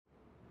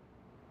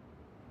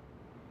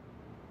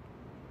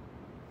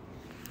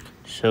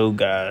So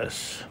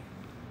guys,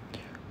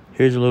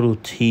 here's a little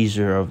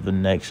teaser of the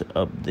next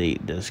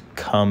update that's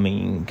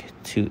coming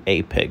to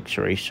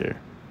APEXRACER.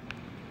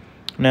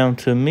 Now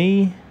to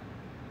me,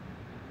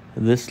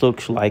 this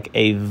looks like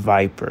a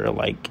Viper,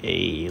 like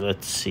a,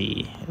 let's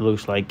see, it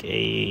looks like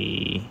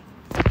a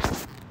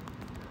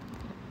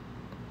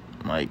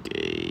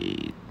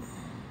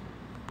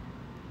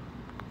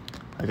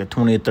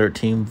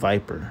 2013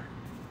 Viper.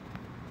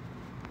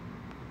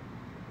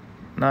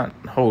 Not,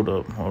 hold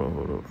up.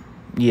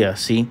 Yeah,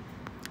 see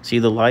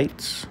the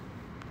lights?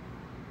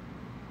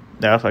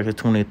 That's like a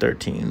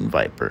 2013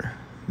 Viper.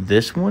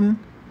 This one,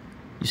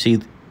 you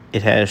see,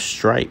 it has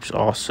stripes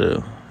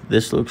also.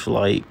 This looks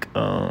like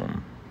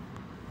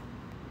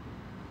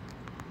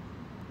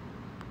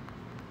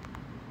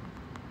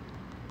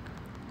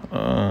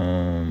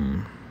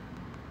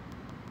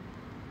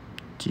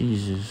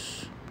Jesus.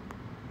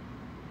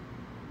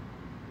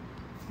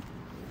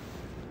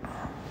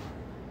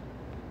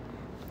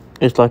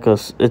 It's like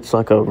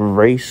a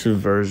race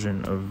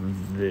version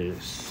of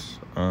this.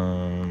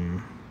 Let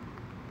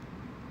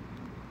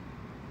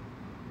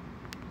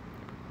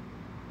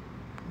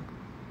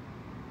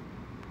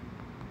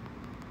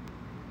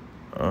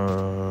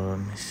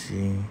me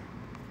see.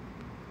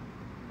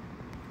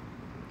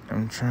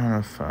 I'm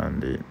trying to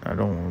find it. I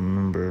don't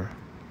remember.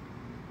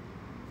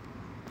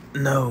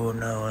 No.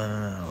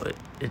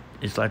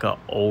 It's like an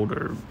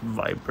older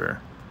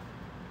Viper.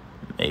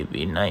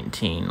 Maybe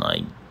 19,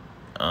 like,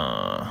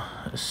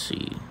 let's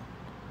see.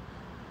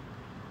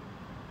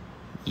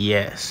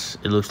 Yes,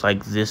 it looks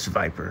like this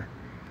Viper.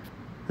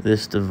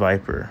 This the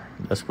Viper.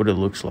 That's what it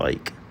looks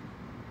like.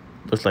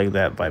 Looks like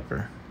that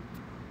Viper.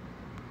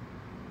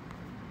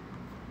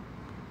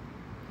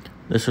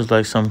 This is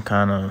like some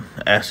kind of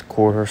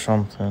escort or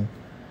something.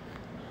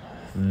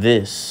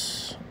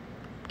 This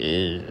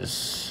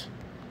is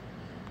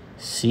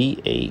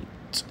C8.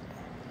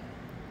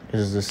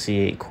 This is the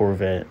C8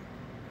 Corvette.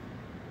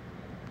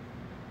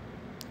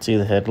 See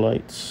the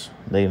headlights?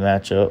 They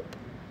match up.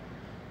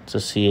 It's a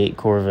C8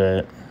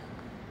 Corvette.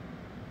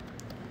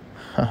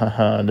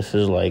 This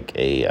is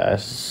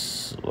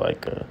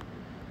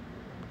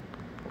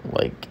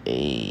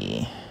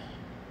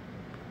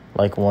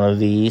like one of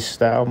these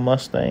style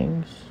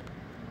Mustangs.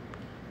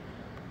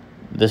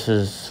 This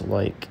is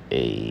like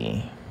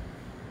I'm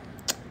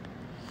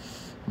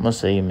gonna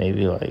say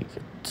maybe like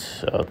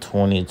a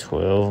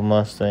 2012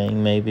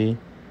 Mustang, maybe.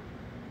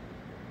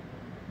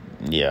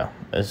 Yeah,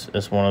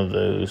 it's one of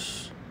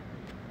those.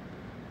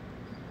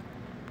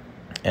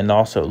 And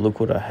also, look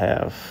what I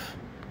have.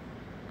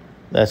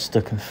 That's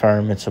to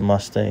confirm it's a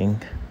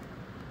Mustang.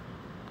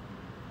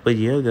 But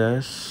yeah,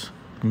 guys,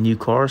 new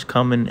cars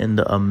coming in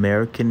the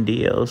American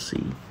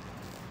DLC.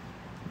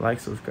 Like,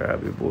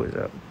 subscribe, your boys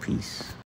out. Peace.